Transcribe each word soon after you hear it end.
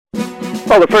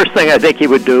Well, the first thing I think he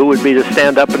would do would be to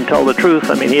stand up and tell the truth.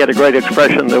 I mean, he had a great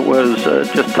expression that was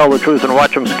just tell the truth and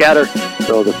watch them scatter.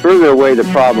 So the further away the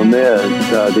problem is,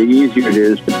 the easier it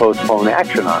is to postpone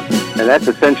action on it. And that's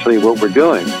essentially what we're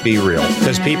doing. Be real.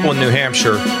 Because people in New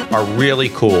Hampshire are really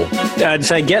cool. I'd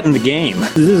say get in the game.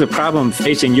 This is a problem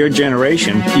facing your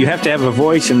generation. You have to have a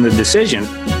voice in the decision.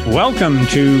 Welcome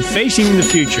to Facing the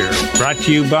Future, brought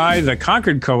to you by the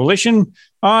Concord Coalition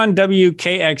on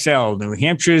WKXL, New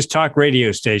Hampshire's talk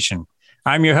radio station.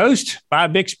 I'm your host,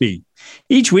 Bob Bixby.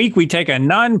 Each week, we take a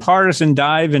nonpartisan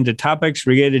dive into topics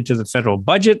related to the federal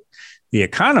budget, the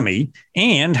economy,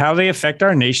 and how they affect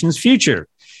our nation's future.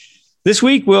 This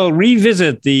week, we'll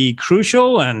revisit the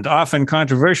crucial and often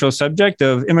controversial subject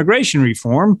of immigration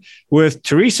reform with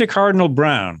Teresa Cardinal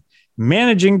Brown,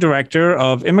 Managing Director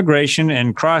of Immigration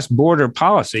and Cross-Border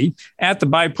Policy at the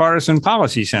Bipartisan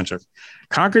Policy Center.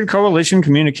 Concord Coalition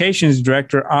Communications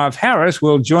Director Ov Harris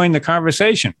will join the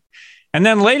conversation. And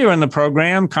then later in the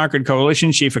program, Concord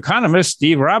Coalition Chief Economist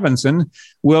Steve Robinson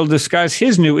will discuss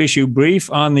his new issue brief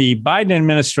on the Biden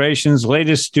administration's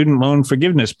latest student loan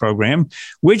forgiveness program,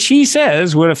 which he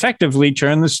says would effectively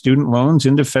turn the student loans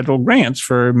into federal grants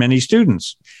for many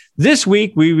students. This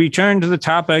week, we return to the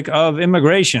topic of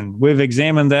immigration. We've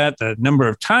examined that a number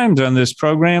of times on this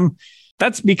program.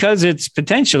 That's because it's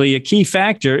potentially a key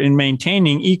factor in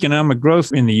maintaining economic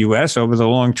growth in the U.S. over the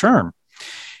long term.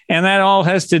 And that all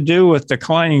has to do with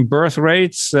declining birth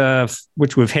rates,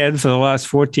 which we've had for the last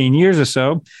 14 years or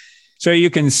so. So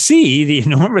you can see the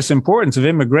enormous importance of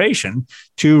immigration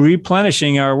to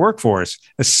replenishing our workforce,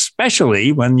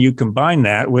 especially when you combine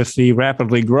that with the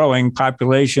rapidly growing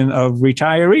population of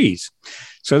retirees.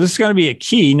 So this is going to be a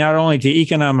key not only to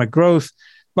economic growth,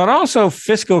 but also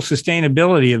fiscal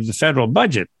sustainability of the federal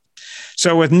budget.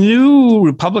 So with new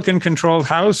Republican-controlled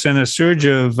House and a surge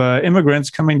of immigrants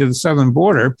coming to the southern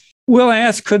border, we'll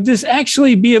ask, could this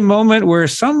actually be a moment where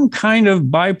some kind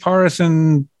of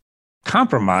bipartisan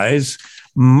compromise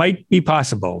might be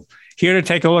possible? Here to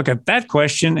take a look at that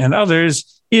question and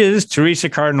others is Teresa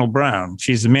Cardinal Brown.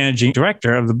 She's the Managing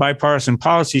Director of the Bipartisan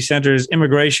Policy Center's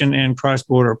Immigration and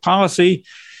Cross-Border Policy.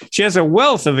 She has a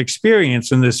wealth of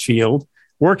experience in this field,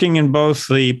 working in both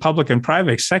the public and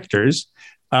private sectors.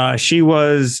 She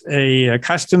was a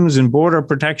Customs and Border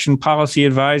Protection Policy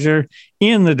Advisor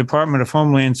in the Department of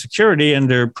Homeland Security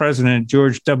under President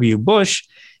George W. Bush,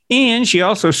 and she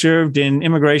also served in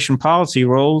immigration policy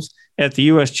roles at the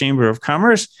U.S. Chamber of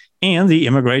Commerce and the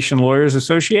Immigration Lawyers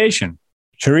Association.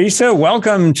 Teresa,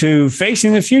 welcome to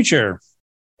Facing the Future.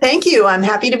 Thank you. I'm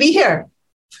happy to be here.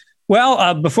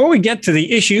 Well, before we get to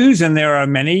the issues, and there are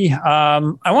many, I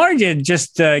wanted to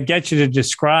just get you to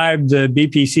describe the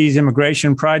BPC's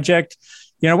immigration project.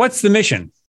 You know, what's the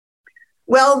mission?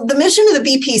 Well, the mission of the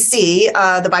BPC,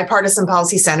 the Bipartisan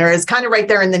Policy Center, is kind of right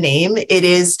there in the name. It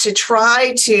is to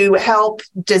try to help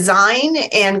design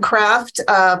and craft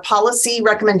policy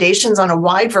recommendations on a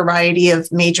wide variety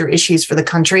of major issues for the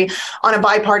country on a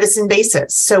bipartisan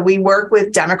basis. So we work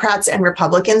with Democrats and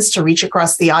Republicans to reach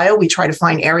across the aisle. We try to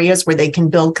find areas where they can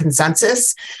build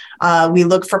consensus. We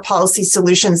look for policy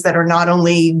solutions that are not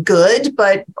only good,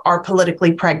 but are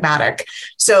politically pragmatic.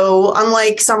 So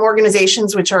unlike some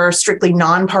organizations which are strictly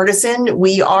nonpartisan,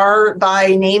 we are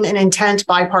by name and intent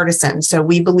bipartisan. So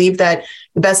we believe that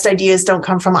the best ideas don't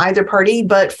come from either party,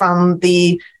 but from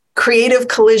the creative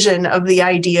collision of the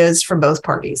ideas from both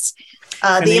parties.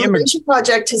 The Immigration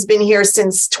Project has been here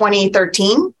since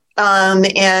 2013.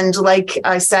 And like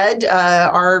I said,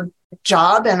 our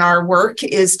job and our work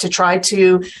is to try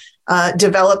to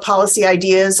develop policy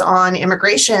ideas on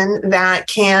immigration that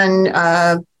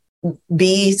can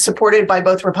be supported by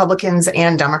both Republicans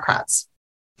and Democrats.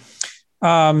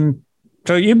 So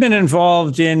you've been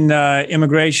involved in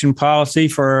immigration policy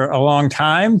for a long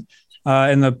time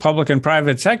in the public and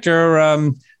private sector.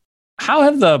 How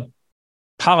have the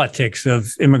politics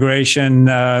of immigration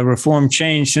reform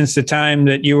changed since the time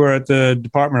that you were at the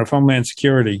Department of Homeland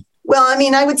Security? Well, I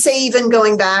mean, I would say even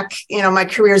going back, my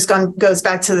career goes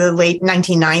back to the late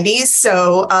 1990s.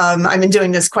 So I've been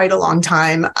doing this quite a long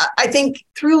time. I think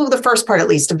through the first part, at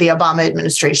least, of the Obama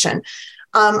administration,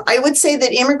 I would say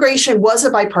that immigration was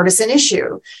a bipartisan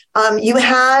issue. You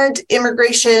had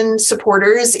immigration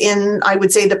supporters in, I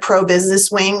would say, the pro-business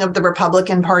wing of the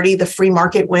Republican Party, the free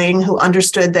market wing, who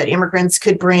understood that immigrants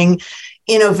could bring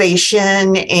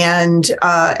innovation and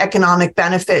economic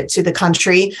benefit to the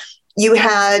country. You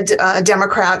had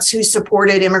Democrats who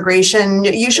supported immigration,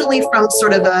 usually from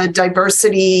sort of a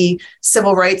diversity,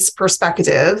 civil rights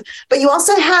perspective, but you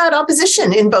also had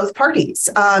opposition in both parties.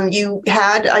 You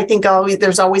had, I think,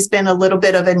 there's always been a little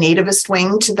bit of a nativist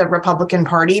wing to the Republican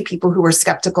Party, people who were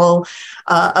skeptical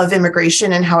of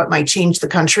immigration and how it might change the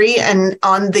country. And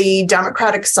on the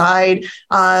Democratic side,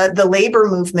 the labor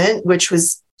movement, which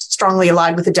was strongly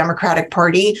allied with the Democratic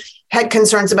Party, had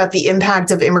concerns about the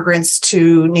impact of immigrants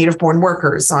to native-born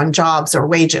workers on jobs or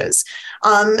wages.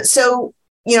 So,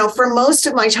 for most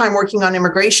of my time working on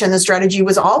immigration, the strategy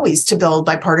was always to build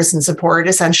bipartisan support,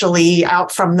 essentially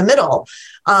out from the middle.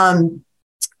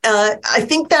 I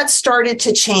think that started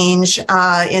to change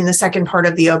in the second part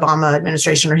of the Obama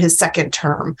administration, or his second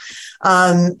term.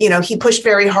 He pushed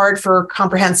very hard for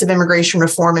comprehensive immigration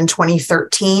reform in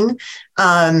 2013.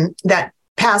 That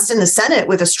passed in the Senate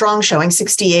with a strong showing,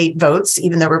 68 votes,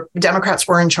 even though Democrats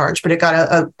were in charge, but it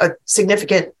got a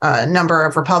significant number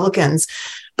of Republicans.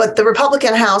 But the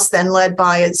Republican House, then led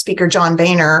by Speaker John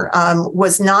Boehner,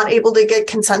 was not able to get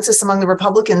consensus among the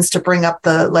Republicans to bring up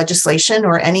the legislation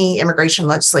or any immigration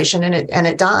legislation, and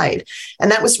it died. And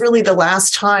that was really the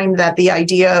last time that the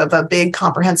idea of a big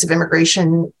comprehensive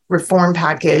immigration reform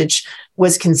package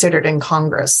was considered in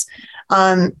Congress.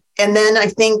 And then I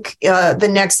think the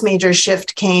next major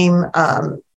shift came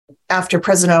after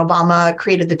President Obama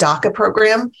created the DACA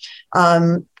program.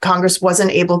 Congress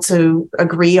wasn't able to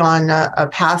agree on a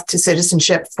path to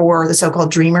citizenship for the so-called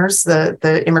Dreamers,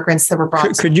 the immigrants that were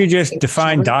brought. Could you just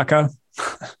define DACA?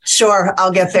 Sure,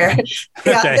 I'll get there.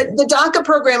 Yeah, Okay. the DACA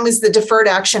program was the Deferred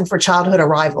Action for Childhood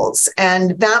Arrivals.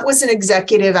 And that was an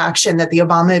executive action that the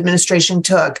Obama administration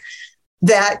took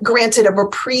that granted a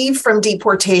reprieve from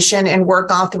deportation and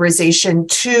work authorization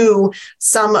to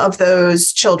some of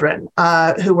those children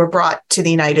who were brought to the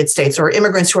United States, or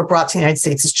immigrants who were brought to the United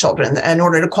States as children. In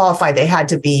order to qualify, they had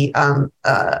to be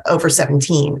over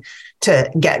 17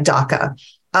 to get DACA.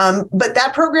 But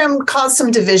that program caused some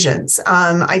divisions.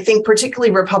 I think particularly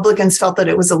Republicans felt that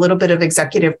it was a little bit of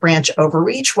executive branch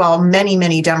overreach, while many,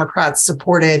 many Democrats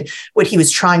supported what he was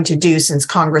trying to do since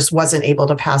Congress wasn't able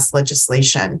to pass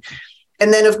legislation.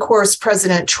 And then, of course,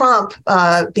 President Trump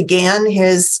began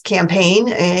his campaign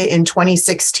in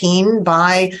 2016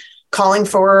 by calling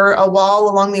for a wall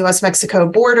along the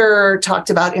U.S.-Mexico border, talked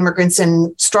about immigrants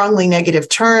in strongly negative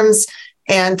terms,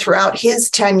 and throughout his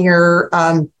tenure,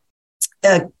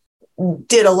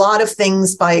 did a lot of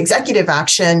things by executive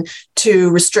action to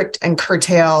restrict and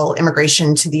curtail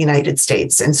immigration to the United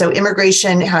States. And so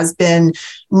immigration has been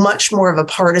much more of a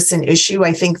partisan issue.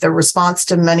 I think the response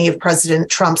to many of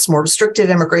President Trump's more restrictive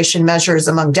immigration measures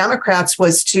among Democrats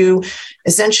was to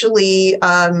essentially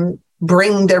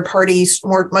bring their parties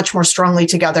much more strongly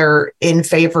together in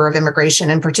favor of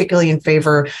immigration, and particularly in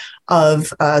favor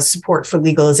of support for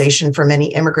legalization for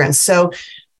many immigrants. So,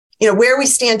 where we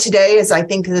stand today is I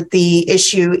think that the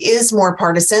issue is more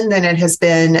partisan than it has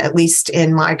been, at least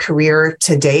in my career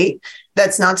to date.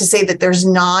 That's not to say that there's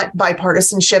not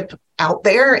bipartisanship out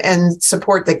there and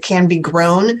support that can be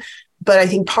grown. But I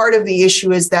think part of the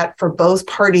issue is that for both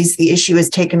parties, the issue has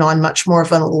taken on much more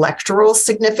of an electoral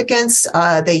significance.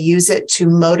 They use it to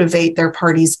motivate their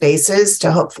party's bases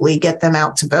to hopefully get them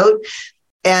out to vote.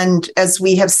 And as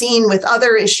we have seen with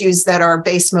other issues that are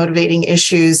base motivating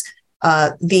issues,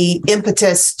 the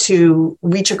impetus to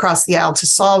reach across the aisle to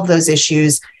solve those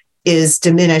issues is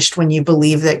diminished when you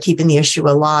believe that keeping the issue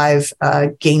alive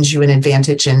gains you an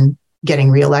advantage in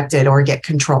getting reelected or get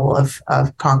control of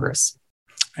Congress.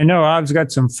 I know I've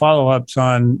got some follow-ups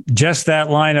on just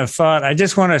that line of thought. I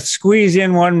just want to squeeze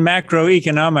in one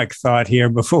macroeconomic thought here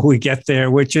before we get there,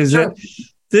 which is that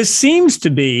this seems to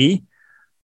be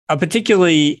a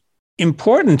particularly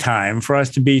important time for us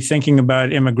to be thinking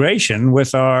about immigration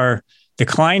with our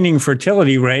declining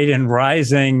fertility rate and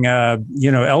rising,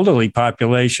 elderly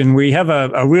population. We have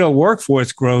a real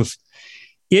workforce growth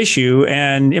issue,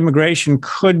 and immigration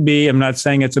could be, I'm not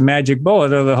saying it's a magic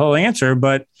bullet or the whole answer,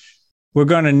 but we're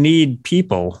going to need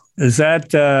people. Is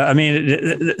that,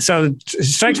 so it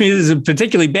strikes me this is a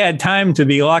particularly bad time to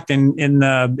be locked in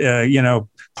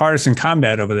partisan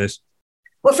combat over this.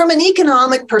 Well, from an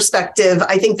economic perspective,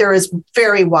 I think there is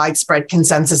very widespread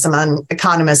consensus among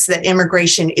economists that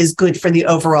immigration is good for the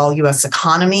overall U.S.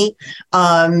 economy.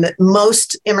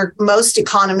 Most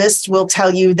economists will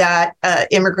tell you that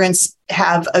immigrants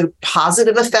have a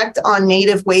positive effect on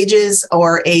native wages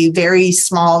or a very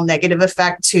small negative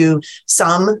effect to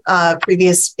some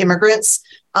previous immigrants.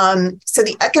 So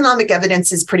the economic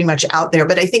evidence is pretty much out there.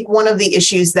 But I think one of the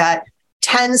issues that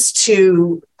tends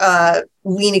to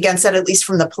lean against that, at least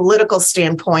from the political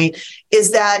standpoint,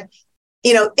 is that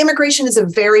immigration is a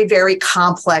very, very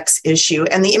complex issue,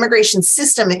 and the immigration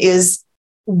system is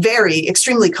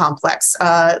extremely complex.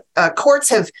 Courts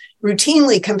have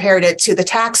routinely compared it to the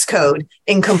tax code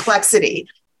in complexity.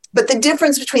 But the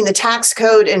difference between the tax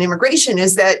code and immigration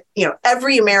is that,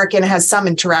 every American has some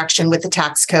interaction with the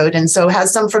tax code, and so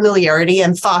has some familiarity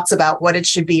and thoughts about what it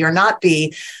should be or not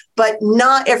be. But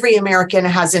not every American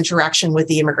has interaction with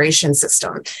the immigration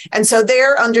system. And so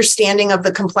their understanding of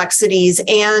the complexities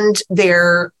and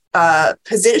their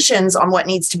positions on what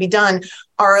needs to be done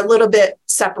are a little bit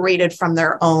separated from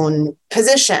their own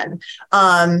position.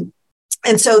 And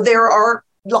so there are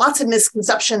lots of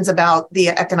misconceptions about the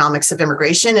economics of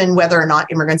immigration and whether or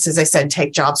not immigrants, as I said,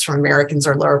 take jobs from Americans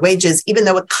or lower wages, even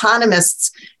though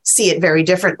economists see it very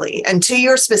differently. And to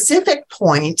your specific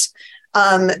point,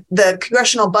 the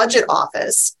Congressional Budget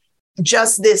Office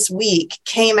just this week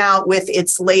came out with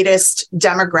its latest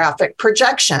demographic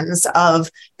projections of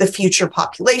the future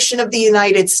population of the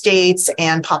United States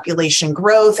and population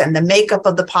growth and the makeup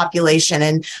of the population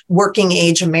and working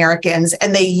age Americans.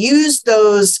 And they used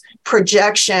those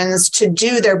projections to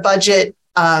do their budget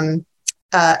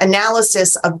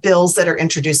analysis of bills that are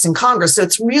introduced in Congress. So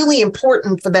it's really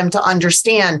important for them to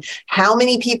understand how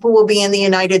many people will be in the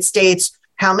United States,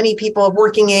 how many people of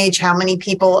working age, how many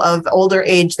people of older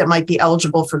age that might be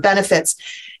eligible for benefits.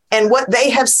 And what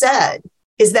they have said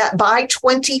is that by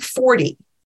 2040,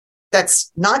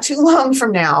 that's not too long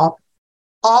from now,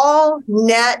 all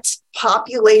net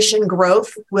population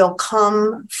growth will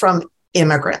come from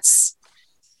immigrants.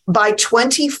 By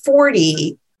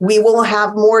 2040, we will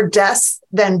have more deaths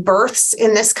than births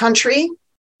in this country.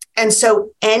 And so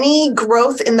any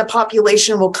growth in the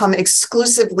population will come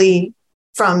exclusively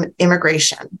from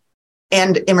immigration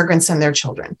and immigrants and their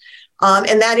children.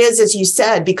 And that is, as you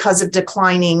said, because of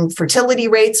declining fertility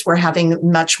rates, we're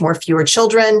having much more fewer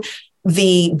children.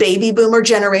 The baby boomer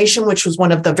generation, which was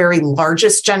one of the very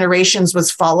largest generations,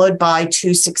 was followed by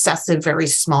two successive, very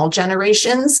small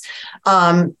generations.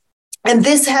 And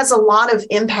this has a lot of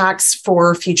impacts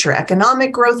for future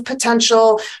economic growth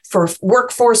potential, for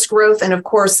workforce growth, and of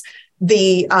course,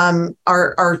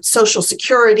 our Social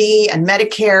Security and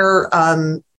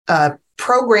Medicare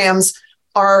programs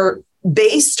are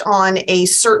based on a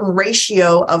certain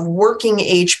ratio of working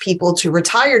age people to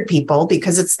retired people,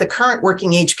 because it's the current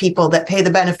working age people that pay the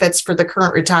benefits for the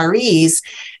current retirees.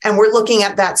 And we're looking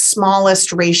at that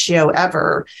smallest ratio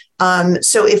ever.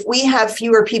 So if we have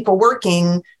fewer people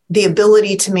working, the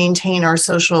ability to maintain our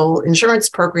social insurance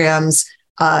programs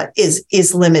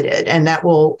is limited, and that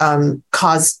will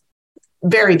cause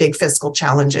very big fiscal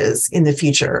challenges in the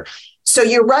future. So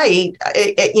you're right,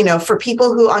 for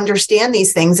people who understand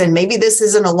these things, and maybe this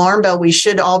is an alarm bell we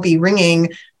should all be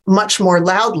ringing much more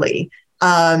loudly,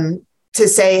 to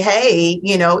say, hey,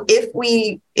 if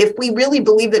we really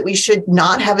believe that we should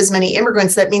not have as many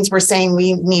immigrants, that means we're saying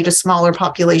we need a smaller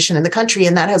population in the country.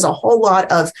 And that has a whole lot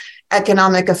of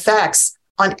economic effects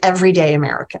on everyday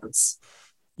Americans.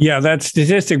 Yeah, that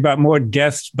statistic about more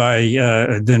deaths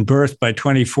than births by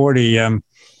 2040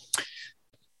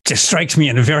 just strikes me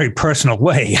in a very personal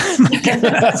way.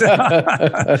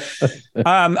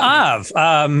 Av,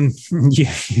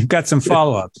 you've got some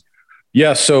follow-ups.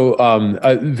 Yeah, so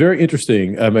very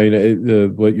interesting. I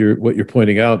mean, what you're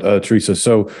pointing out, Teresa.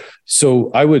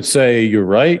 So I would say you're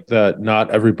right that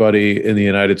not everybody in the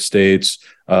United States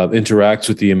interacts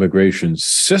with the immigration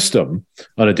system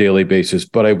on a daily basis,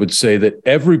 but I would say that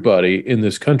everybody in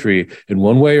this country, in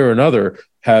one way or another,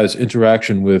 has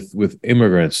interaction with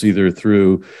immigrants, either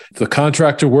through the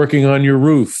contractor working on your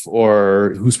roof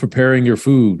or who's preparing your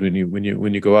food when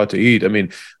you go out to eat. I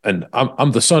mean, and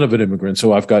I'm the son of an immigrant,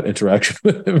 so I've got interaction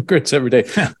with immigrants every day.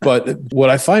 But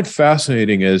what I find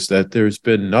fascinating is that there's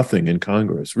been nothing in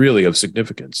Congress really of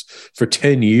significance for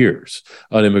 10 years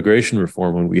on immigration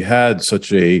reform, when we had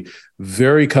such a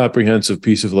very comprehensive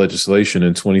piece of legislation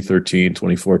in 2013,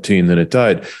 2014, then it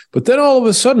died. But then all of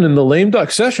a sudden in the lame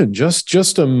duck session,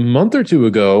 just a month or two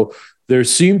ago, there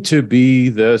seemed to be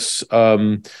this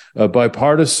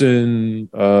bipartisan,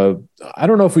 I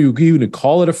don't know if we would even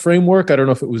call it a framework. I don't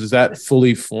know if it was that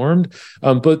fully formed,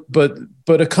 but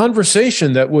a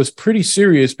conversation that was pretty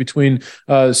serious between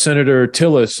Senator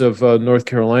Tillis of North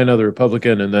Carolina, the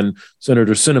Republican, and then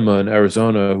Senator Sinema in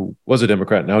Arizona, who was a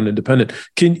Democrat, now an independent.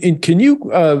 Can you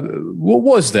what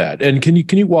was that? And can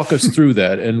you walk us through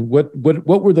that? And what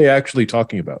were they actually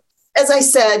talking about? As I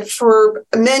said, for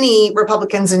many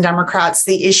Republicans and Democrats,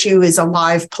 the issue is a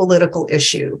live political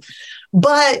issue.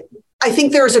 But I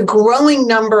think there's a growing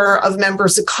number of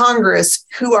members of Congress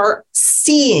who are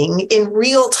seeing in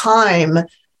real time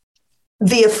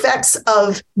the effects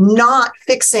of not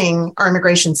fixing our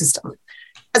immigration system.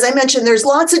 as I mentioned, there's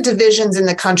lots of divisions in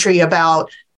the country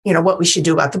about, what we should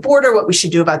do about the border, what we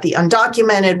should do about the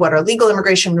undocumented, what our legal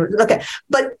immigration would look at.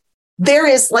 But there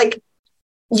is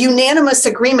unanimous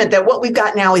agreement that what we've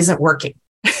got now isn't working.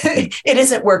 It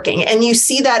isn't working. And you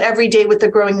see that every day with the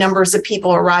growing numbers of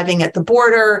people arriving at the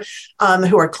border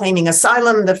who are claiming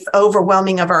asylum, the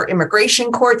overwhelming of our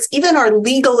immigration courts. Even our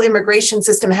legal immigration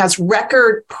system has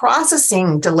record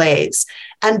processing delays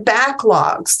and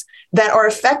backlogs that are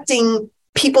affecting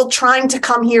people trying to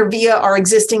come here via our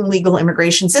existing legal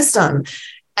immigration system.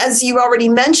 As you already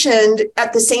mentioned,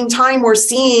 at the same time, we're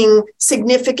seeing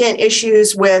significant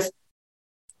issues with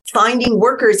finding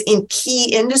workers in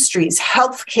key industries,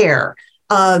 healthcare.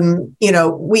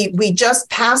 We just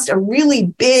passed a really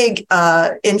big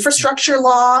infrastructure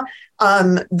law,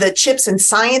 the CHIPS and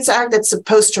Science Act, that's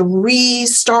supposed to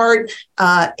restart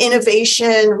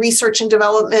innovation, research and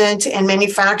development, and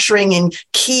manufacturing in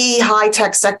key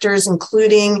high-tech sectors,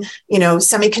 including,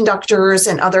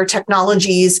 semiconductors and other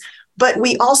technologies. But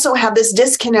we also have this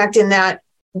disconnect in that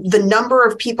the number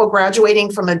of people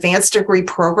graduating from advanced degree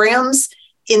programs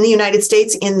in the United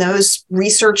States in those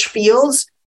research fields,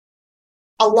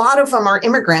 a lot of them are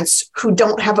immigrants who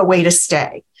don't have a way to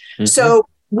stay. Mm-hmm. So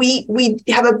we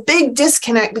have a big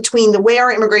disconnect between the way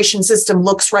our immigration system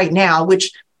looks right now,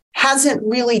 which hasn't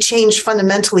really changed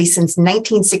fundamentally since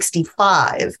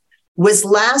 1965, was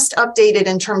last updated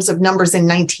in terms of numbers in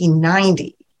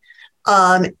 1990,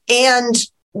 and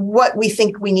what we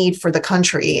think we need for the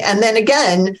country. And then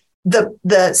again,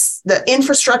 the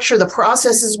infrastructure, the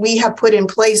processes we have put in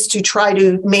place to try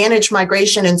to manage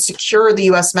migration and secure the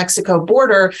U.S.-Mexico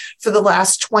border for the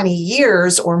last 20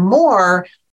 years or more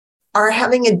are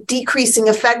having a decreasing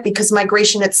effect because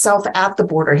migration itself at the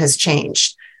border has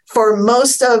changed. For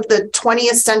most of the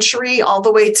 20th century, all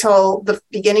the way till the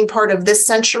beginning part of this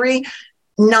century,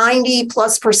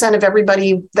 90+% of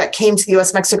everybody that came to the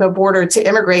U.S.-Mexico border to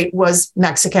immigrate was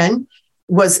Mexican,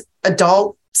 was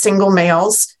adult, single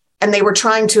males, and they were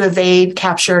trying to evade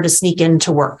capture to sneak in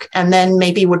to work, and then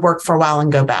maybe would work for a while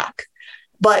and go back.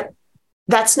 But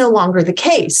that's no longer the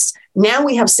case. Now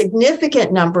we have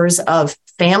significant numbers of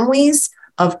families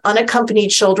of unaccompanied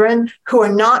children who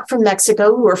are not from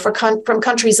Mexico, who are from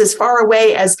countries as far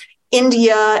away as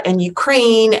India and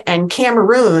Ukraine and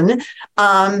Cameroon,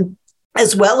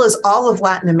 as well as all of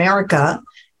Latin America.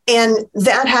 And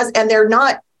they're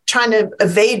not trying to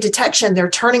evade detection. They're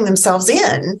turning themselves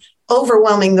in,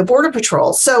 overwhelming the Border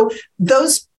Patrol. So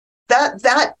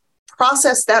that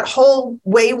process, that whole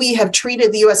way we have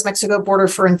treated the U.S.-Mexico border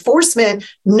for enforcement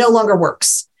no longer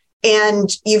works. And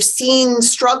you've seen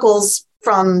struggles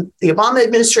from the Obama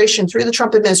administration through the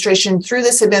Trump administration, through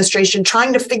this administration,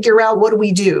 trying to figure out what do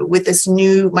we do with this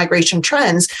new migration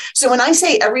trends. So when I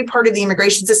say every part of the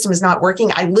immigration system is not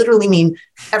working, I literally mean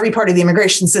every part of the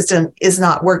immigration system is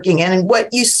not working. And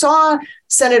what you saw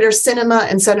Senator Sinema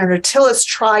and Senator Tillis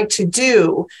try to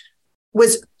do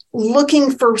was looking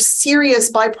for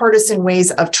serious bipartisan ways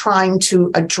of trying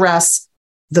to address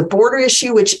the border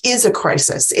issue, which is a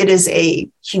crisis. It is a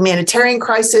humanitarian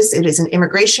crisis. It is an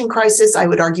immigration crisis. I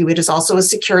would argue it is also a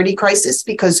security crisis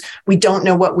because we don't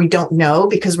know what we don't know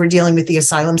because we're dealing with the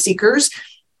asylum seekers.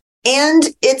 And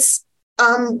it's,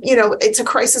 it's a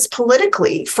crisis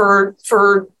politically for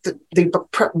the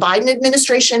Biden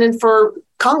administration and for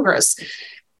Congress.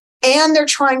 And they're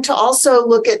trying to also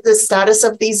look at the status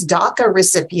of these DACA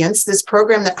recipients, this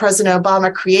program that President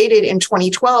Obama created in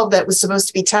 2012 that was supposed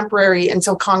to be temporary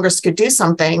until Congress could do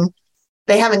something.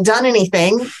 They haven't done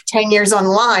anything 10 years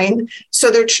online.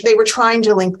 So they were trying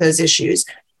to link those issues.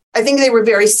 I think they were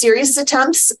very serious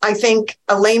attempts. I think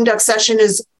a lame duck session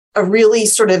is a really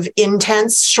sort of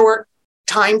intense, short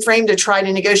time frame to try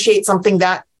to negotiate something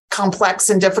that complex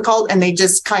and difficult, and they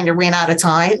just kind of ran out of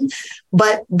time.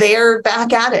 But they're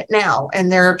back at it now,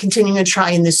 and they're continuing to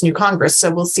try in this new Congress.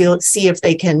 So we'll see if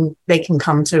they can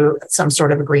come to some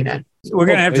sort of agreement. We're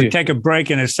going to have to take a break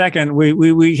in a second.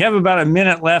 We have about a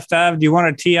minute left. Do you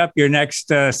want to tee up your next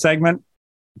segment?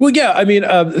 Well, yeah, I mean,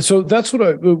 so that's what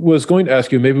I was going to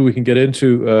ask you. Maybe we can get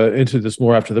into this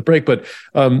more after the break. But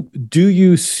do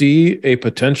you see a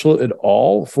potential at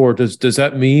all for does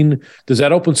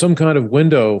that open some kind of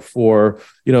window for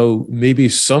maybe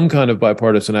some kind of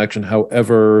bipartisan action,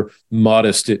 however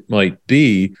modest it might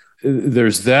be?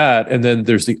 There's that, and then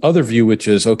there's the other view, which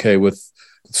is okay with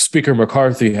Speaker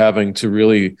McCarthy having to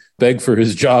really beg for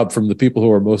his job from the people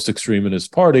who are most extreme in his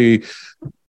party.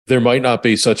 There might not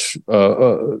be such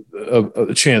a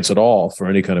chance at all for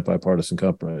any kind of bipartisan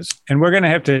compromise. And we're going to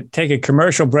have to take a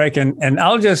commercial break. And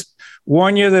I'll just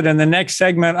warn you that in the next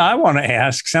segment, I want to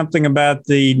ask something about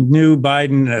the new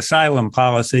Biden asylum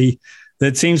policy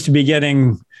that seems to be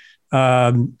getting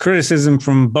criticism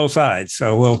from both sides.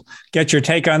 So we'll get your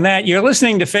take on that. You're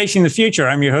listening to Facing the Future.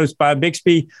 I'm your host, Bob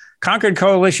Bixby, Concord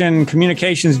Coalition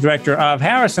Communications Director of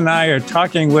Harris, and I are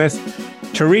talking with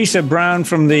Teresa Brown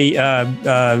from the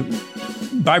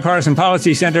Bipartisan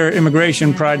Policy Center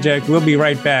Immigration Project. We'll be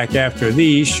right back after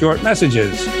these short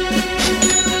messages.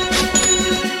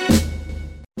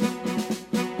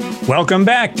 Welcome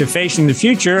back to Facing the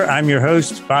Future. I'm your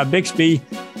host, Bob Bixby,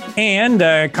 and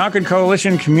Concord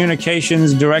Coalition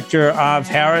Communications Director of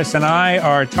Harris, and I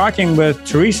are talking with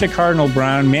Teresa Cardinal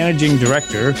Brown, Managing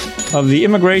Director of the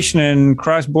Immigration and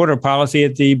Cross-Border Policy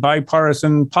at the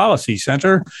Bipartisan Policy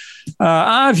Center.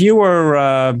 Av, you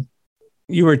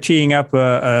were teeing up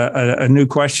a new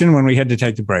question when we had to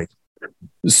take the break.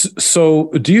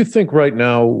 So do you think right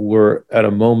now we're at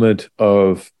a moment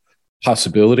of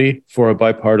possibility for a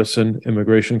bipartisan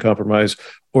immigration compromise,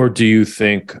 or do you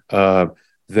think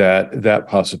that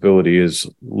possibility is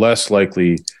less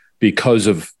likely because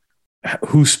of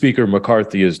who Speaker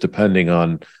McCarthy is depending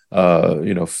on,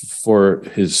 for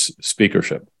his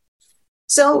speakership?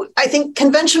 So I think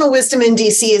conventional wisdom in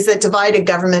DC is that divided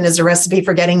government is a recipe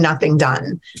for getting nothing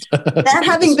done. That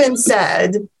having been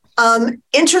said,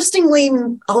 interestingly,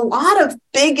 a lot of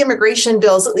big immigration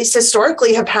bills, at least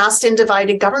historically, have passed in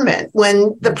divided government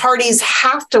when the parties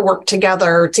have to work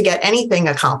together to get anything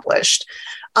accomplished.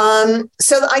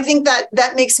 So I think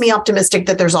that makes me optimistic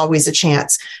that there's always a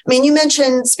chance. I mean, you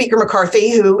mentioned Speaker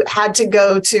McCarthy, who had to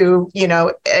go to,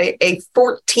 a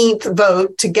 14th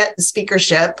vote to get the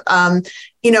speakership.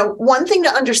 One thing to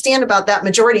understand about that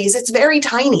majority is it's very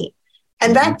tiny.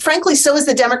 And that, frankly, so is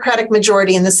the Democratic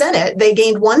majority in the Senate. They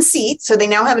gained one seat, so they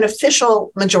now have an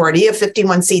official majority of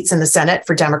 51 seats in the Senate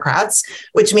for Democrats,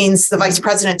 which means the vice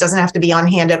president doesn't have to be on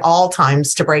hand at all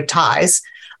times to break ties.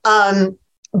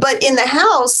 But in the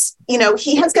House,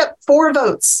 he has got 4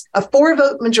 votes, a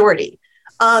 4-vote majority.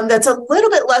 That's a little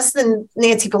bit less than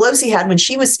Nancy Pelosi had when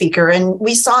she was Speaker. And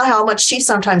we saw how much she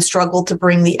sometimes struggled to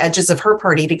bring the edges of her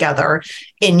party together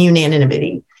in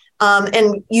unanimity.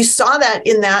 And you saw that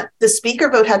in that the Speaker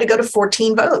vote had to go to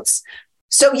 14 votes.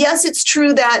 So, yes, it's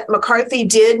true that McCarthy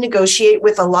did negotiate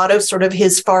with a lot of sort of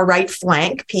his far right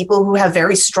flank, people who have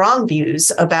very strong views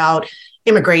about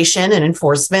immigration and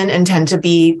enforcement and tend to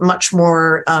be much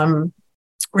more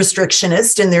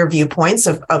restrictionist in their viewpoints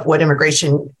of what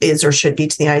immigration is or should be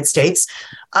to the United States.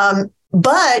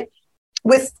 But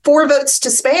with 4 votes to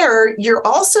spare, you're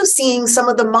also seeing some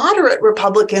of the moderate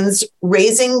Republicans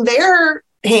raising their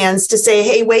hands to say,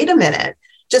 hey, wait a minute.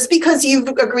 Just because you've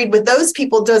agreed with those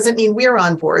people doesn't mean we're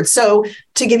on board. So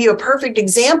to give you a perfect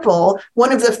example,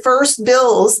 one of the first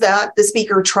bills that the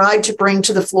Speaker tried to bring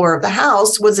to the floor of the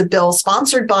House was a bill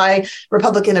sponsored by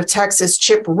Republican of Texas,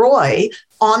 Chip Roy,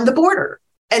 on the border.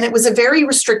 And it was a very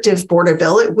restrictive border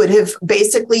bill. It would have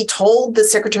basically told the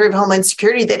Secretary of Homeland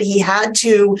Security that he had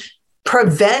to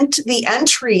prevent the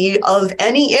entry of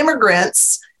any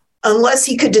immigrants unless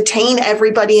he could detain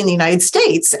everybody in the United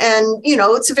States. And,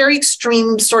 it's a very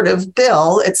extreme sort of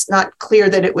bill. It's not clear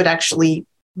that it would actually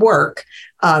work.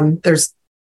 There's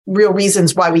real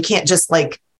reasons why we can't just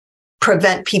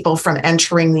prevent people from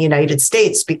entering the United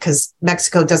States, because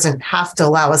Mexico doesn't have to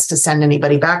allow us to send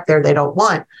anybody back there they don't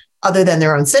want other than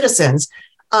their own citizens.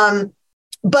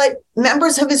 But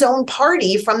members of his own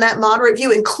party from that moderate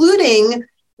view, including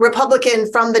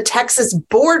Republican from the Texas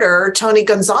border, Tony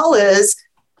Gonzalez,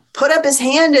 put up his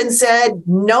hand and said,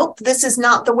 nope, this is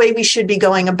not the way we should be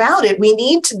going about it. We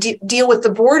need to deal with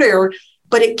the border,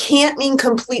 but it can't mean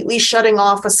completely shutting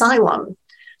off asylum.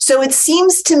 So it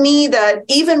seems to me that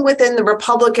even within the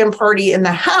Republican Party in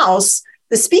the House,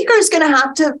 the Speaker is going to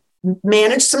have to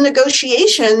manage some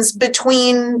negotiations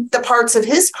between the parts of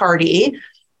his party.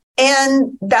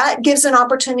 And that gives an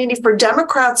opportunity for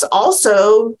Democrats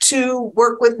also to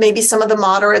work with maybe some of the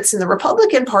moderates in the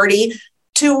Republican Party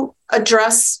to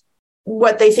address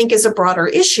what they think is a broader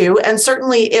issue. And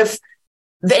certainly if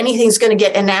anything's going to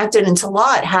get enacted into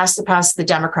law, it has to pass the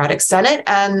Democratic Senate,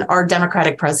 and our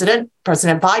Democratic President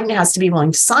Biden, has to be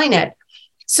willing to sign it.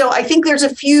 So I think there's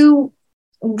a few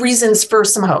reasons for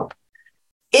some hope.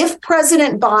 If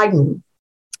President Biden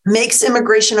makes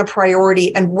immigration a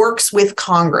priority and works with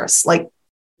Congress,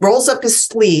 rolls up his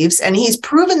sleeves, and he's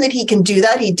proven that he can do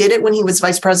that. He did it when he was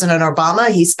Vice President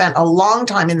Obama. He spent a long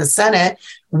time in the Senate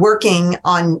working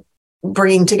on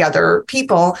bringing together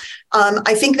people.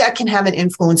 I think that can have an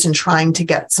influence in trying to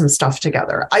get some stuff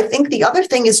together. I think the other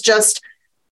thing is just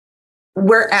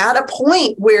we're at a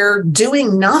point where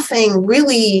doing nothing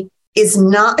really is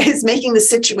making the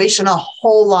situation a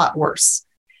whole lot worse.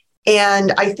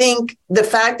 And I think the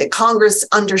fact that Congress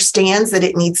understands that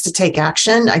it needs to take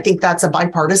action, I think that's a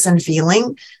bipartisan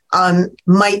feeling,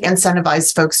 might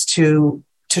incentivize folks to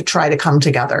try to come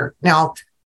together. Now,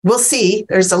 we'll see.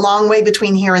 There's a long way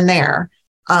between here and there.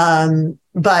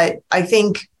 But I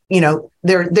think,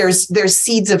 there's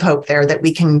seeds of hope there that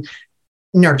we can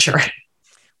nurture.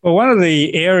 Well, one of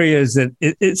the areas that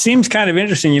it seems kind of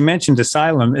interesting, you mentioned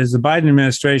asylum, is the Biden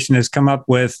administration has come up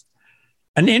with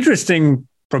an interesting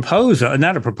proposal,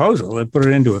 not a proposal, they put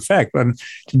it into effect, but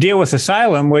to deal with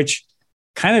asylum, which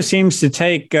kind of seems to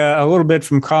take a little bit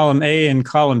from column A and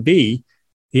column B,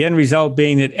 the end result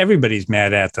being that everybody's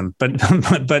mad at them.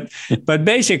 But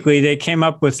basically, they came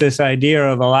up with this idea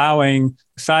of allowing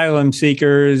asylum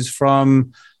seekers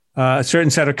from a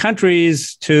certain set of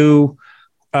countries to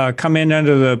come in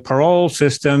under the parole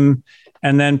system,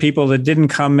 and then people that didn't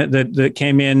come, that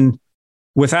came in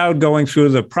without going through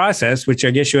the process, which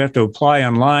I guess you have to apply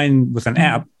online with an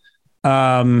app,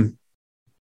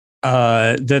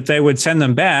 that they would send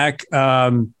them back,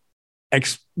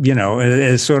 as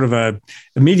sort of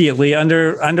immediately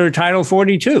under Title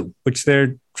 42, which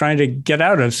they're trying to get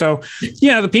out of. So,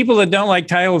 the people that don't like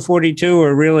Title 42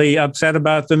 are really upset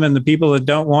about them, and the people that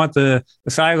don't want the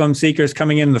asylum seekers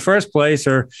coming in the first place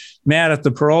are mad at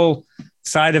the parole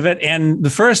side of it. And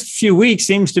the first few weeks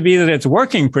seems to be that it's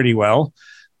working pretty well.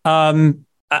 That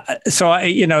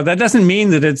doesn't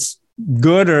mean that it's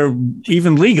good or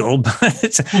even legal,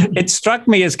 but it struck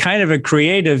me as kind of a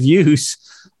creative use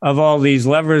of all these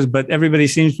levers, but everybody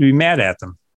seems to be mad at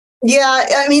them. Yeah,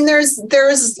 I mean, there's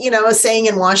a saying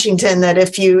in Washington that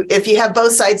if you have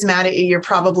both sides mad at you, you're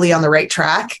probably on the right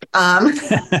track, and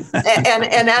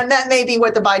that may be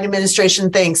what the Biden administration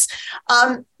thinks.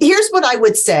 Here's what I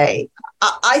would say.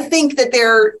 I think that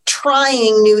they're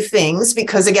trying new things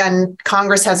because, again,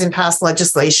 Congress hasn't passed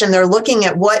legislation. They're looking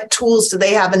at what tools do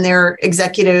they have in their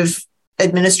executive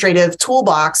administrative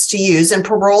toolbox to use. And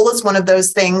parole is one of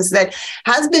those things that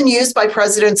has been used by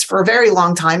presidents for a very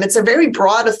long time. It's a very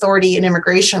broad authority in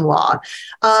immigration law.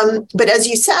 But as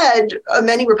you said,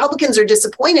 many Republicans are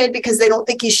disappointed because they don't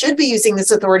think he should be using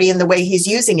this authority in the way he's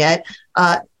using it.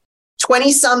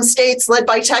 20-some states, led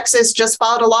by Texas, just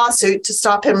filed a lawsuit to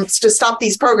stop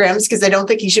these programs because they don't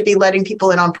think he should be letting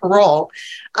people in on parole.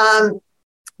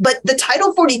 But the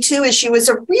Title 42 issue is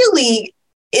a really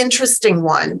interesting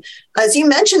one. As you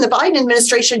mentioned, the Biden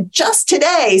administration just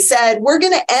today said, we're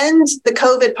going to end the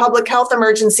COVID public health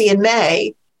emergency in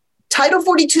May. Title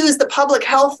 42 is the public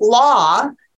health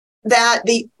law that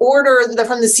the order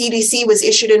from the CDC was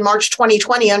issued in March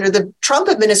 2020 under the Trump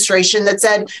administration that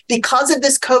said, because of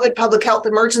this COVID public health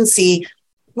emergency,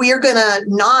 we are going to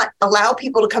not allow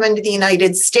people to come into the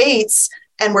United States,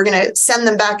 and we're going to send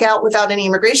them back out without any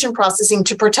immigration processing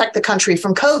to protect the country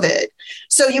from COVID.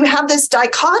 So you have this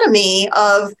dichotomy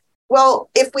of, well,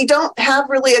 if we don't have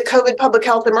really a COVID public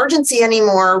health emergency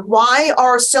anymore, why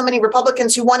are so many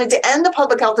Republicans who wanted to end the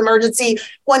public health emergency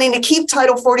wanting to keep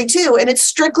Title 42? And it's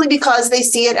strictly because they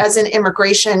see it as an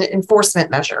immigration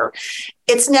enforcement measure.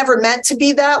 It's never meant to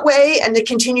be that way. And the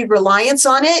continued reliance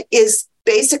on it is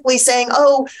basically saying,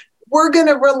 oh, we're going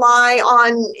to rely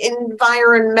on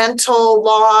environmental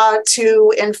law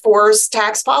to enforce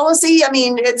tax policy. I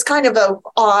mean, it's kind of an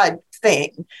odd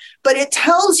thing, but it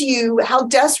tells you how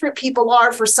desperate people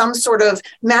are for some sort of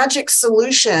magic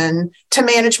solution to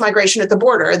manage migration at the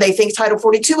border. They think Title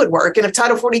 42 would work. And if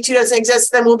Title 42 doesn't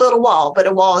exist, then we'll build a wall, but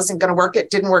a wall isn't going to work. It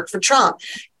didn't work for Trump.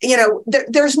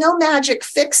 There's no magic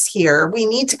fix here. We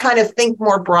need to kind of think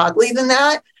more broadly than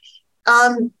that.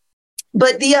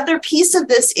 But the other piece of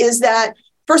this is that,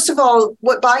 first of all,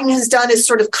 what Biden has done is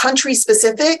sort of country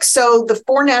specific. So the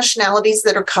 4 nationalities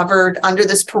that are covered under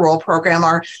this parole program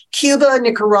are Cuba,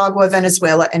 Nicaragua,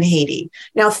 Venezuela, and Haiti.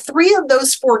 Now, 3 of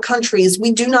those 4 countries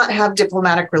we do not have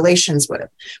diplomatic relations with,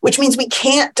 which means we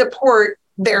can't deport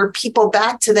their people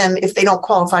back to them if they don't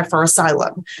qualify for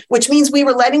asylum, which means we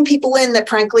were letting people in that,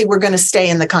 frankly, were going to stay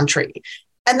in the country.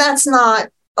 And that's not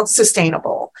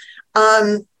sustainable.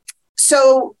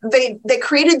 So they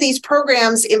created these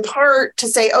programs in part to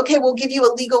say, okay, we'll give you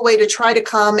a legal way to try to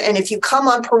come. And if you come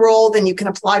on parole, then you can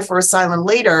apply for asylum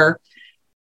later.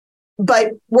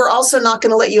 But we're also not going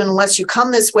to let you in unless you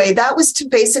come this way. That was to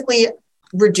basically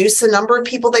reduce the number of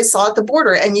people they saw at the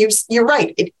border. And you're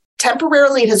right.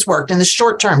 Temporarily, it has worked in the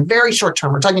short term, very short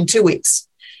term. We're talking 2 weeks.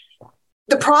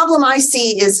 The problem I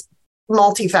see is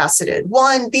multifaceted.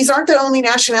 One, these aren't the only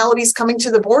nationalities coming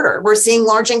to the border. We're seeing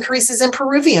large increases in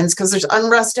Peruvians because there's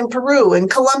unrest in Peru,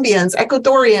 and Colombians,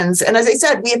 Ecuadorians. And as I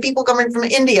said, we have people coming from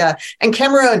India and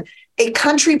Cameroon. a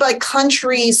country by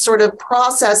country sort of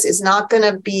process is not going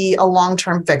to be a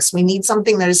long-term fix. We need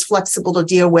something that is flexible to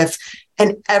deal with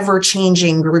an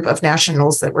ever-changing group of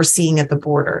nationals that we're seeing at the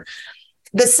border.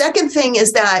 The second thing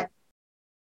is that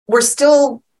we're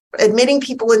still admitting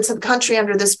people into the country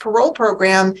under this parole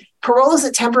program. Parole is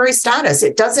a temporary status.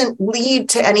 It doesn't lead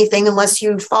to anything unless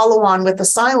you follow on with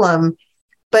asylum.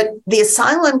 But the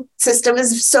asylum system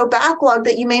is so backlogged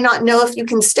that you may not know if you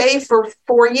can stay for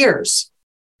 4 years.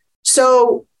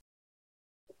 So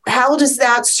how does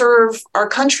that serve our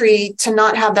country to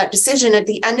not have that decision? At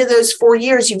the end of those 4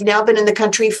 years, you've now been in the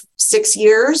country 6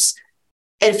 years.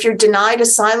 And if you're denied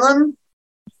asylum,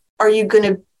 are you going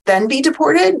to then be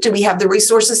deported? Do we have the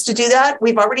resources to do that?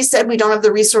 We've already said we don't have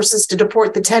the resources to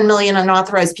deport the 10 million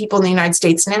unauthorized people in the United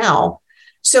States now.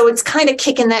 So it's kind of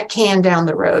kicking that can down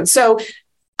the road. So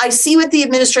I see what the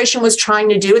administration was trying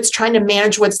to do. It's trying to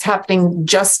manage what's happening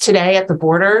just today at the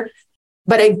border,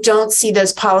 but I don't see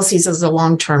those policies as a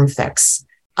long-term fix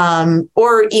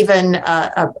or even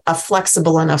a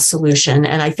flexible enough solution.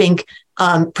 And I think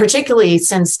particularly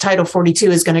since Title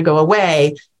 42 is going to go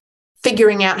away,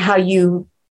 figuring out how you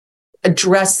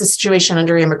address the situation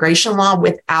under immigration law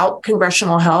without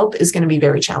congressional help is going to be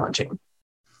very challenging.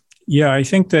 Yeah, I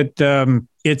think that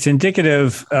it's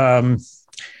indicative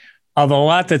of a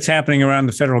lot that's happening around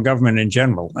the federal government in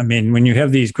general. I mean, when you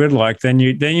have these gridlock, then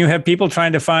you have people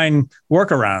trying to find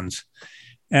workarounds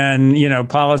and,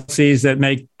 policies that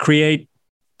may create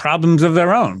problems of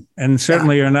their own and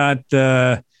certainly are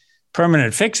not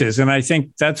permanent fixes. And I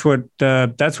think that's what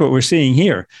we're seeing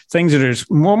here. Things that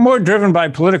are more driven by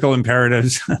political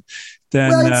imperatives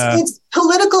than it's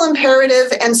political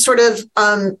imperative and sort of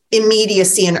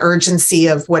immediacy and urgency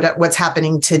of what's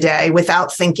happening today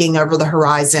without thinking over the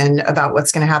horizon about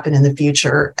what's going to happen in the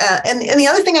future. And the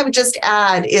other thing I would just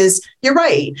add is, you're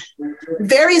right.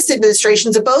 Various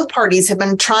administrations of both parties have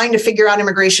been trying to figure out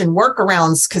immigration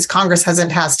workarounds because Congress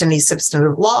hasn't passed any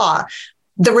substantive law.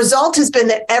 The result has been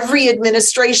that every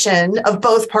administration of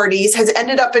both parties has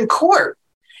ended up in court,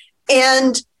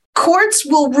 and courts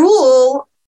will rule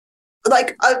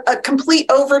like a complete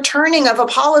overturning of a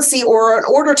policy or an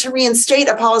order to reinstate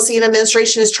a policy an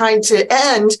administration is trying to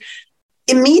end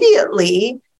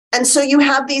immediately. And so you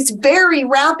have these very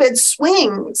rapid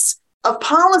swings of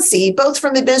policy, both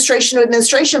from administration to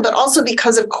administration, but also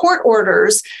because of court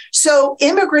orders. So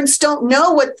immigrants don't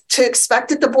know what to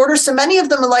expect at the border. So many of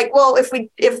them are like, well,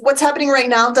 if what's happening right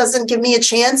now doesn't give me a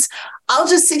chance, I'll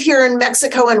just sit here in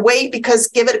Mexico and wait, because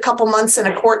give it a couple months and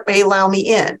a court may allow me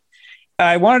in.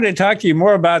 I wanted to talk to you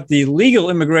more about the legal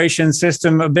immigration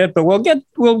system a bit, but we'll get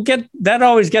that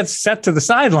always gets set to the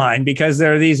sideline because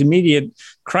there are these immediate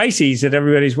crises that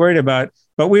everybody's worried about.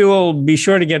 But we will be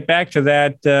sure to get back to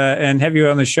that and have you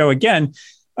on the show again.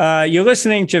 You're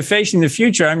listening to Facing the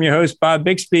Future. I'm your host, Bob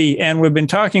Bixby, and we've been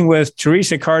talking with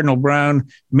Teresa Cardinal Brown,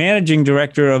 Managing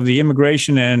Director of the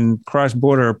Immigration and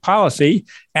Cross-Border Policy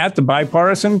at the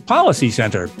Bipartisan Policy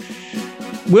Center.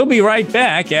 We'll be right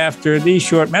back after these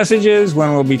short messages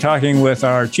when we'll be talking with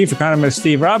our Chief Economist,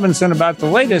 Steve Robinson, about the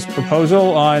latest proposal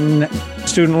on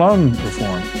student loan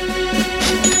reform.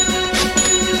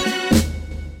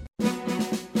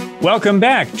 Welcome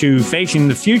back to Facing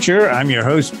the Future. I'm your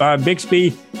host, Bob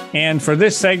Bixby. And for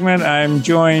this segment, I'm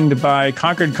joined by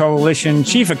Concord Coalition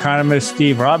Chief Economist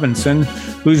Steve Robinson,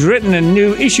 who's written a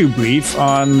new issue brief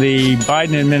on the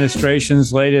Biden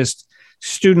administration's latest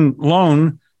student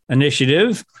loan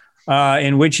initiative,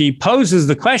 in which he poses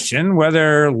the question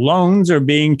whether loans are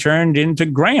being turned into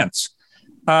grants.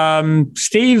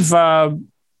 Steve,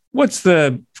 what's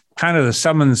the kind of the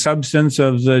sum and substance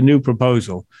of the new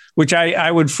proposal, which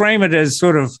I would frame it as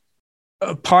sort of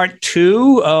part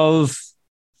two of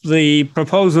the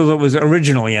proposal that was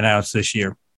originally announced this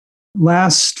year?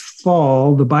 Last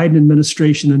fall, the Biden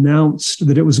administration announced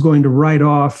that it was going to write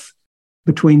off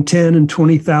between $10,000 and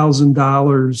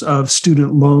 $20,000 of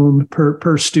student loan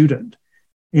per student.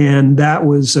 And that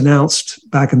was announced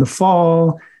back in the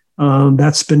fall.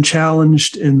 That's been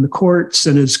challenged in the courts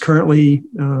and is currently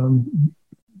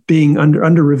being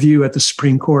under review at the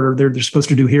Supreme Court, or they're supposed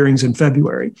to do hearings in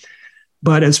February.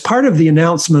 But as part of the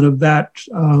announcement of that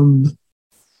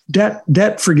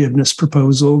debt forgiveness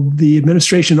proposal, the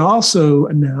administration also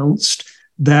announced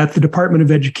that the Department of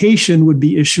Education would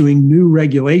be issuing new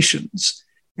regulations.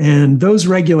 And those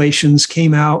regulations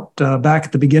came out back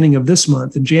at the beginning of this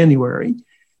month in January.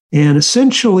 And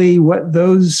essentially what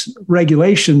those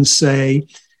regulations say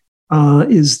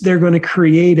is they're going to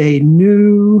create a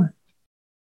new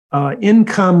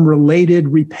income-related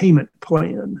repayment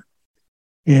plan.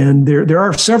 And there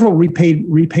are several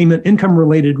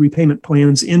income-related repayment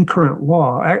plans in current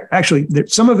law. Actually,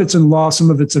 some of it's in law, some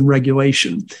of it's in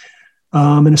regulation.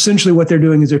 And essentially what they're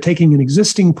doing is they're taking an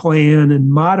existing plan and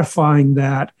modifying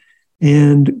that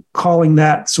and calling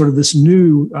that sort of this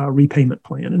new repayment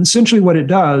plan. And essentially what it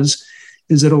does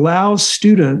is it allows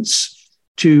students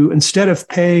to, instead of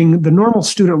paying, the normal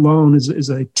student loan is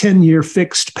a 10-year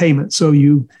fixed payment. So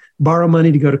you borrow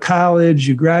money to go to college,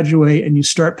 you graduate, and you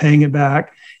start paying it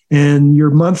back. And your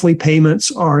monthly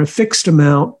payments are a fixed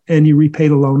amount, and you repay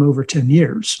the loan over 10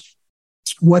 years.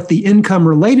 What the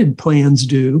income-related plans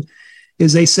do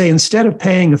is they say, instead of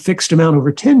paying a fixed amount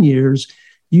over 10 years,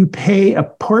 you pay a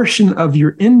portion of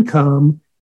your income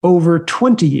over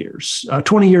 20 years,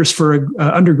 20 years for an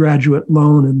undergraduate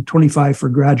loan and 25 for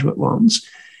graduate loans.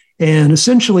 And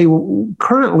essentially,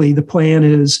 currently, the plan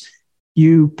is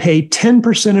you pay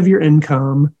 10% of your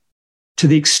income to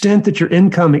the extent that your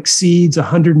income exceeds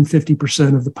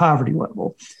 150% of the poverty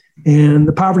level. And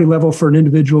the poverty level for an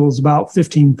individual is about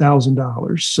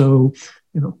 $15,000. So,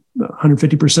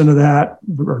 150% of that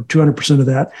or 200% of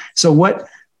that. So what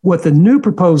the new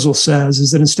proposal says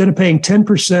is that instead of paying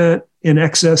 10% in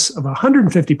excess of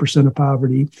 150% of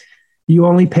poverty, you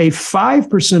only pay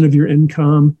 5% of your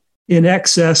income in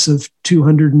excess of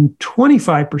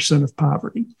 225% of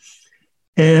poverty.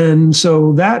 And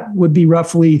so that would be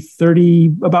roughly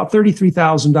about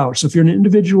 $33,000. So if you're an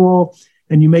individual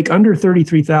and you make under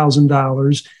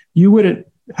 $33,000, you wouldn't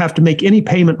have to make any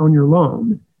payment on your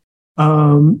loan.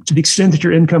 To the extent that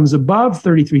your income is above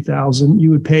 $33,000, you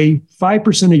would pay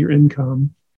 5% of your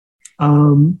income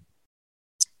of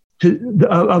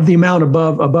the amount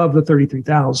above the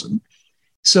 $33,000.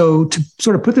 So to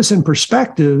sort of put this in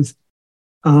perspective,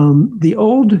 the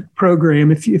old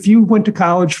program, if you went to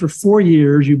college for 4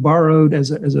 years, you borrowed as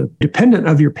a dependent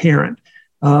of your parent.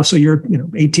 So you're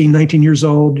 18, 19 years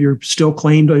old, you're still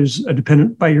claimed as a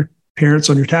dependent by your parents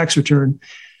on your tax return.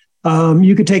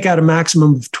 You could take out a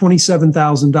maximum of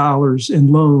 $27,000 in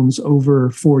loans over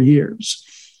 4 years.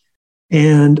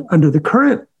 And under the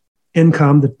current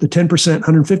income, the 10%,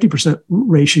 150%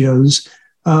 ratios,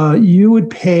 you would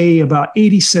pay about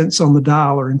 80 cents on the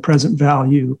dollar in present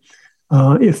value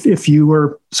if you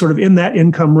were sort of in that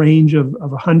income range of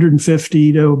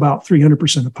 150 to about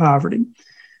 300% of poverty.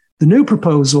 The new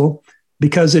proposal,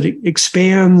 because it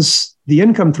expands the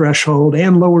income threshold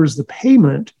and lowers the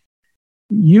payment,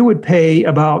 you would pay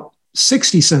about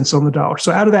 60 cents on the dollar.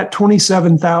 So out of that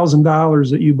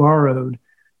 $27,000 that you borrowed,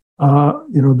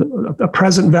 a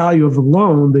present value of the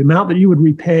loan, the amount that you would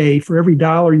repay for every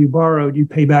dollar you borrowed, you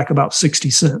pay back about 60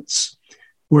 cents.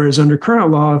 Whereas under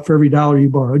current law, for every dollar you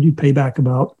borrowed, you pay back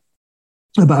about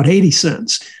 80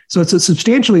 cents. So it's a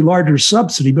substantially larger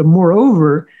subsidy. But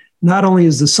moreover, not only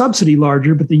is the subsidy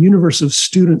larger, but the universe of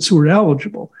students who are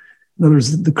eligible. In other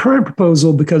words, the current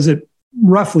proposal, because it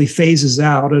roughly phases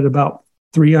out at about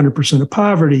 300% of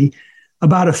poverty,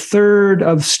 about a third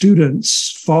of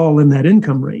students fall in that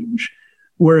income range.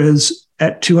 Whereas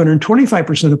at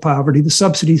 225% of poverty, the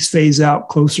subsidies phase out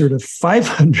closer to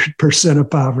 500% of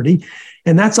poverty.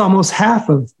 And that's almost half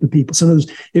of the people. So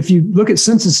if you look at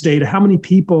census data, how many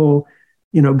people,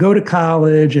 go to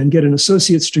college and get an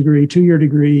associate's degree, 2-year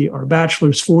degree, or a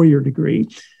bachelor's 4-year degree,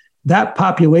 that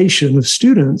population of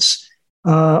students,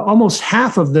 almost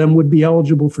half of them would be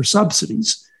eligible for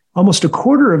subsidies. Almost a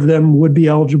quarter of them would be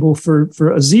eligible for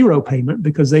a zero payment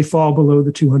because they fall below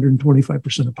the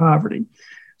 225% of poverty.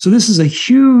 So this is a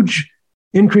huge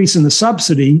increase in the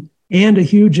subsidy and a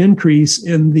huge increase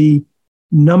in the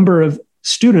number of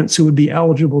students who would be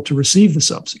eligible to receive the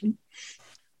subsidy.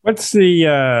 What's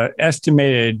the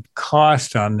estimated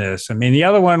cost on this? I mean, the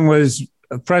other one was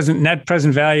a net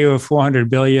present value of $400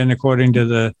 billion, according to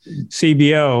the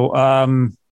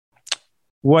CBO.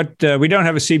 We don't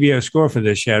have a CBO score for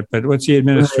this yet, but what's the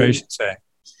administration say?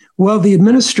 Well, the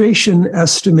administration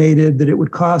estimated that it would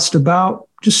cost about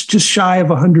just shy of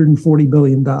 $140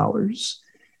 billion.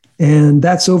 And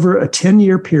that's over a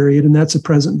 10-year period, and that's a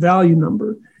present value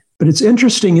number. But it's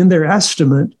interesting, in their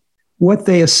estimate, what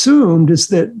they assumed is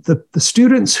that the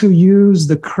students who use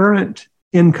the current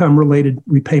income-related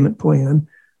repayment plan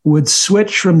would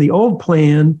switch from the old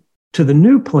plan to the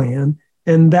new plan,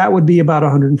 and that would be about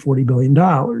 $140 billion.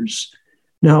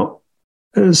 Now,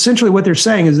 essentially what they're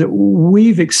saying is that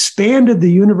we've expanded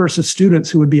the universe of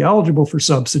students who would be eligible for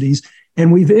subsidies,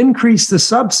 and we've increased the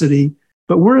subsidy,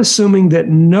 but we're assuming that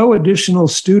no additional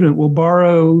student will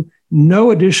borrow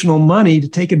no additional money to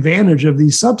take advantage of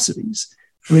these subsidies.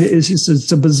 I mean,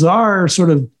 it's a bizarre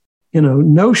sort of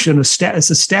notion. It's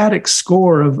a static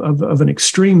score of an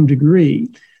extreme degree.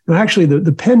 Now, actually,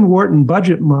 the Penn Wharton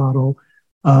budget model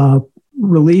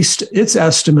released its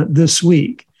estimate this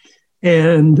week,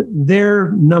 and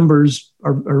their numbers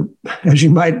are as you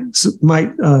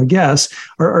might guess,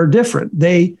 are different.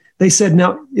 They said,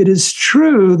 now, it is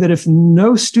true that if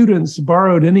no students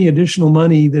borrowed any additional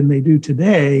money than they do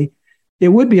today, it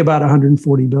would be about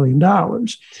 $140 billion.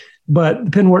 But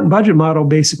the Penn Wharton budget model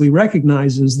basically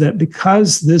recognizes that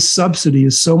because this subsidy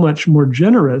is so much more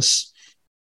generous,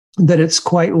 that it's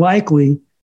quite likely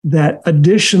that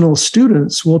additional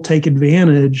students will take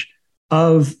advantage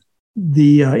of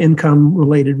the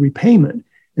income-related repayment.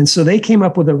 And so they came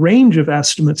up with a range of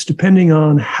estimates depending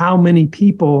on how many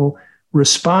people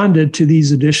responded to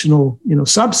these additional,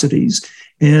 subsidies.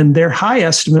 And their high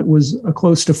estimate was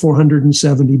close to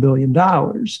 $470 billion.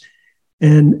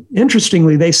 And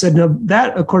interestingly, they said, now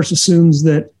that, of course, assumes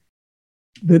that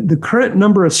the current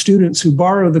number of students who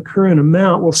borrow the current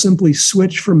amount will simply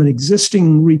switch from an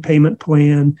existing repayment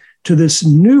plan to this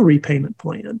new repayment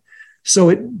plan. So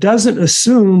it doesn't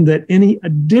assume that any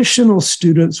additional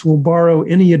students will borrow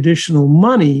any additional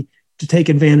money to take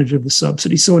advantage of the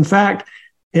subsidy. So in fact,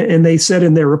 and they said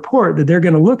in their report that they're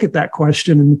going to look at that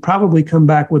question and probably come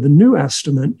back with a new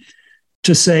estimate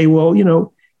to say, well,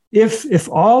 if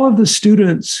all of the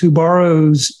students who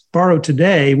borrow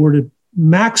today were to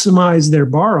maximize their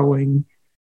borrowing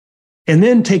and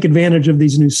then take advantage of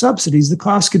these new subsidies, the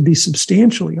cost could be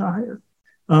substantially higher.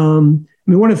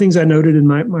 One of the things I noted in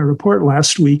my report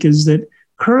last week is that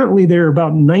currently there are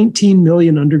about 19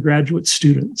 million undergraduate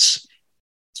students.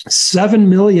 7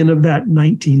 million of that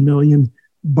 19 million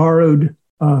borrowed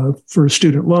for a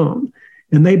student loan,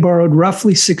 and they borrowed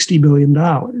roughly $60 billion.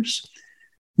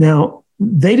 Now,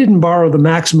 they didn't borrow the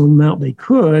maximum amount they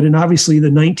could, and obviously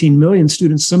the 19 million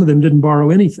students, some of them didn't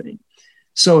borrow anything.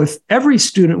 So if every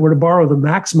student were to borrow the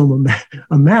maximum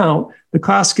amount, the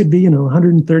cost could be,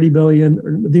 $130 billion,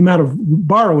 or the amount of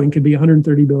borrowing could be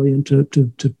 $130 billion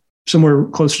to somewhere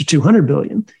close to $200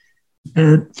 billion.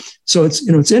 And so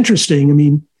it's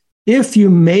interesting. If you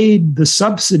made the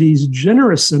subsidies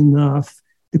generous enough,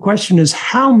 the question is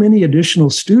how many additional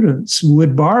students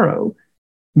would borrow?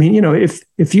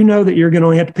 If you know that you're going to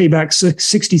only have to pay back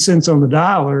 60 cents on the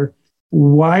dollar,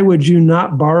 why would you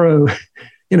not borrow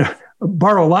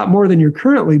a lot more than you're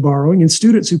currently borrowing? And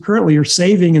students who currently are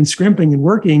saving and scrimping and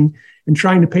working and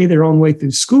trying to pay their own way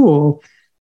through school,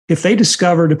 if they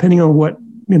discover, depending on what,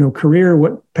 career,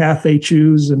 what path they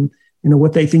choose and,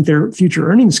 what they think their future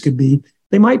earnings could be,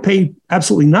 they might pay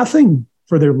absolutely nothing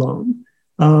for their loan.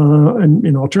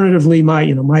 And alternatively,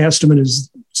 my estimate is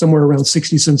somewhere around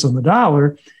 60 cents on the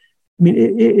dollar.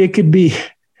 It could be,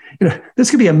 this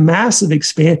could be a massive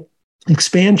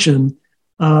expansion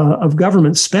of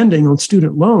government spending on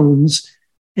student loans.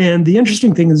 And the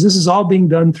interesting thing is this is all being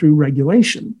done through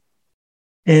regulation.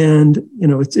 And,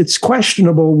 it's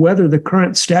questionable whether the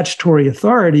current statutory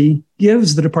authority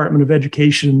gives the Department of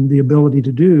Education the ability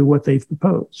to do what they've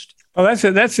proposed. Well,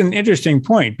 that's an interesting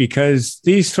point, because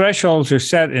these thresholds are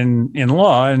set in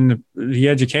law, and the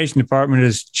Education Department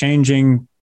is changing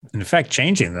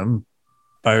them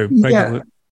by regular. Yeah,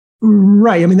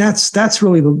 right. That's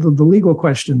really the legal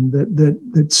question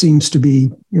that seems to be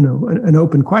an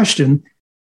open question.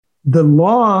 The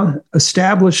law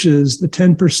establishes the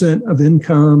 10% of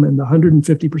income and the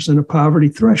 150% of poverty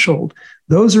threshold.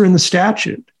 Those are in the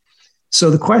statute. So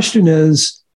the question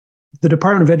is, the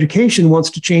Department of Education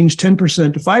wants to change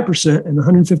 10% to 5% and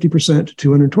 150% to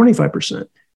 225%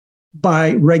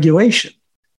 by regulation.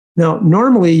 Now,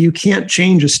 normally you can't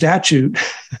change a statute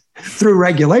through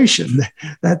regulation.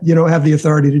 That you don't have the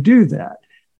authority to do that.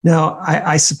 Now,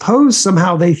 I suppose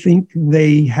somehow they think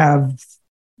they have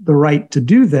the right to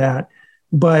do that,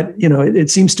 but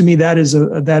it seems to me that is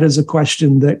a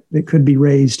question that could be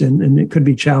raised and it could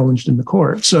be challenged in the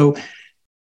court. So,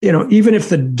 even if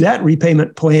the debt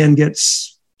repayment plan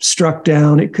gets struck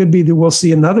down, it could be that we'll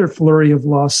see another flurry of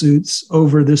lawsuits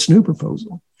over this new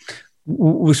proposal.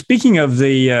 Well, speaking of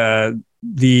the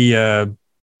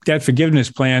debt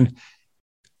forgiveness plan,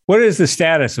 what is the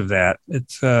status of that?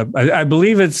 It's I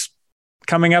believe it's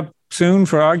coming up soon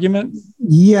for argument.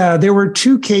 Yeah, there were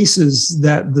two cases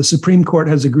that the Supreme Court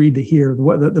has agreed to hear.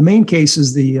 The main case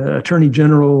is the Attorney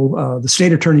General, the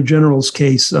state Attorney General's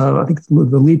case. I think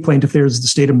the lead plaintiff there is the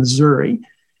state of Missouri,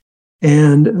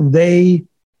 and they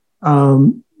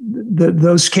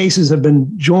those cases have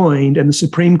been joined, and the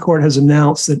Supreme Court has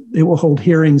announced that it will hold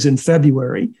hearings in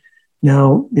February.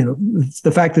 Now,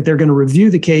 the fact that they're going to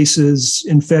review the cases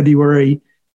in February,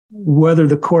 whether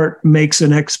the court makes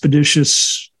an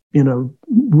expeditious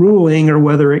ruling or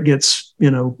whether it gets,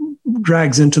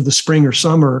 drags into the spring or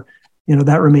summer,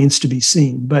 that remains to be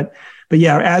seen. But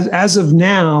yeah, as of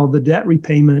now, the debt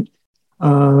repayment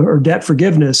or debt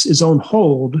forgiveness is on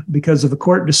hold because of a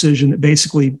court decision that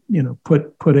basically,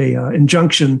 put a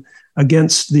injunction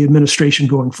against the administration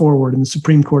going forward, and the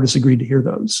Supreme Court has agreed to hear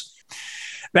those.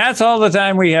 That's all the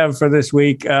time we have for this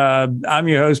week. I'm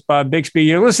your host, Bob Bixby.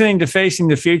 You're listening to Facing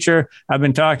the Future. I've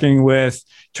been talking with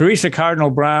Teresa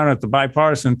Cardinal Brown at the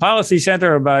Bipartisan Policy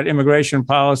Center about immigration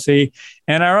policy,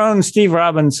 and our own Steve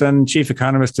Robinson, chief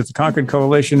economist at the Concord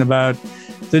Coalition, about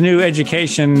the new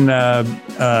education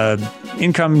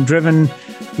income-driven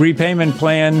repayment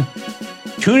plan.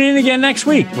 Tune in again next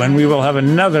week when we will have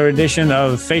another edition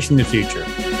of Facing the Future.